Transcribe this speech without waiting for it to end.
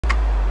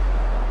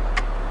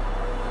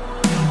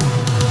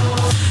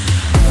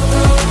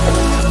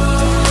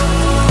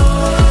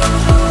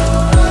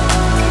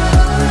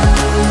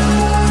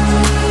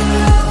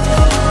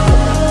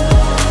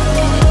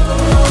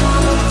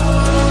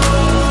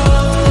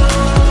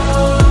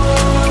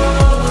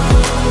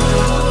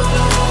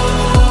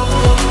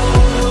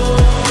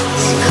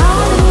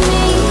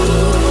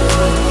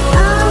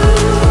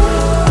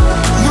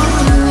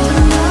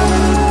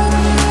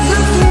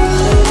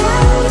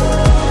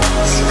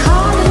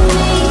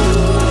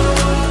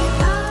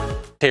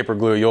taper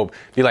glue, you'll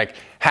be like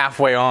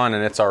halfway on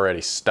and it's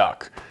already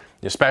stuck,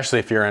 especially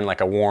if you're in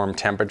like a warm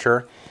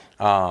temperature.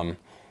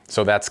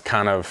 So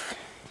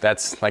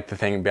that's like the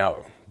thing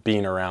about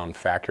being around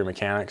factory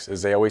mechanics,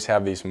 is they always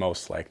have these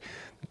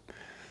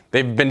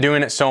they've been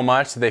doing it so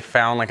much that they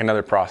found like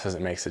another process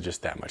that makes it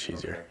just that much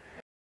easier. Okay.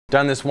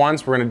 Done this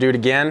once, we're gonna do it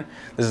again.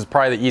 This is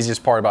probably the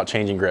easiest part about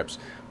changing grips.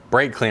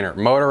 Brake cleaner,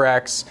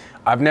 MotoEffeX.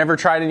 I've never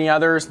tried any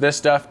others. This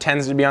stuff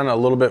tends to be on a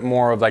little bit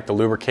more of like the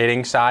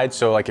lubricating side.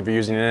 So like if you're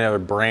using any other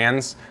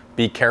brands,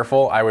 be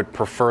careful. I would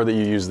prefer that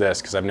you use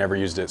this because I've never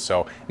used it.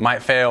 So it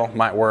might fail,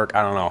 might work,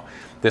 I don't know.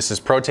 This is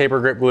Pro Taper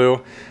grip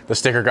glue. The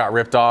sticker got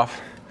ripped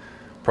off.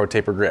 Pro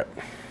Taper grip.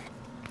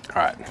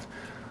 All right,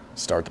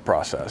 start the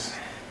process.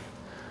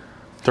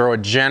 Throw a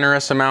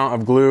generous amount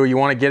of glue. You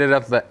want to get it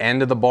at the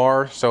end of the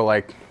bar, so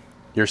like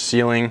you're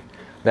sealing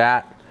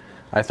that.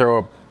 I throw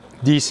a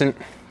decent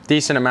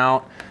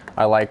amount.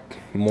 I like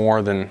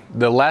more than,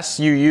 the less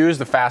you use,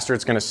 the faster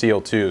it's going to seal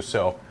too.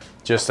 So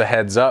just a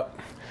heads up,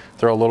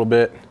 throw a little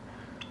bit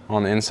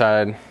on the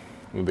inside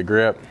of the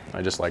grip.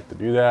 I just like to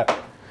do that.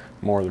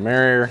 More the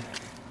merrier.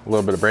 A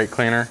little bit of brake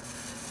cleaner.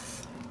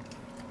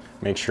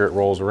 Make sure it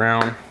rolls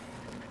around.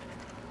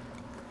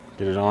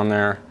 Get it on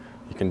there.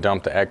 You can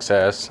dump the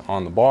excess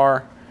on the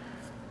bar.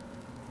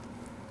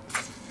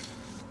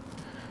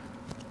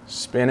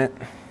 Spin it.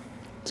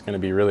 It's going to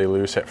be really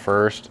loose at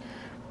first.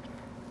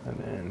 And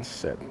then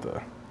set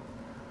the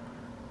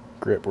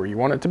grip where you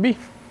want it to be.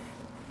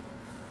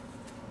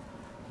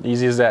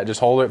 Easy as that. Just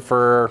hold it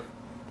for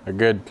a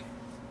good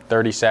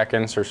 30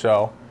 seconds or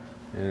so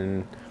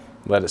and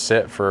let it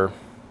sit for,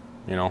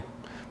 you know,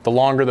 the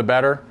longer the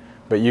better.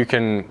 But you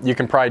can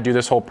probably do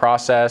this whole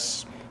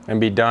process and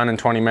be done in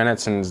 20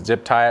 minutes and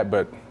zip tie it,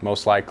 but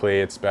most likely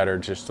it's better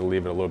just to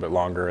leave it a little bit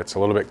longer. It's a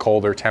little bit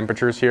colder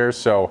temperatures here,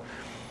 so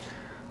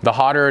the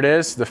hotter it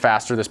is, the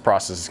faster this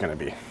process is going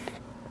to be.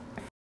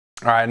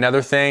 All right,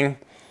 another thing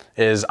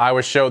is I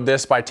was showed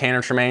this by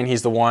Tanner Tremaine.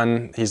 He's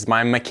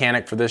my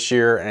mechanic for this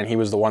year, and he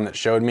was the one that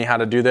showed me how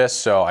to do this,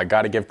 so I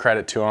got to give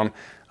credit to him.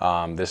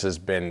 This has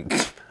been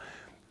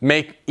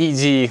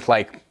easy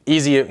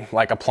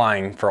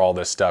applying for all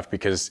this stuff,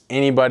 because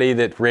anybody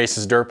that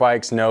races dirt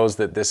bikes knows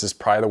that this is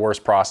probably the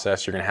worst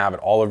process. You're going to have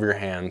it all over your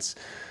hands,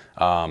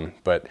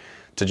 but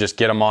to just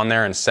get them on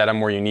there and set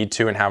them where you need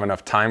to and have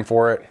enough time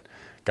for it,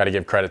 got to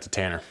give credit to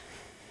Tanner.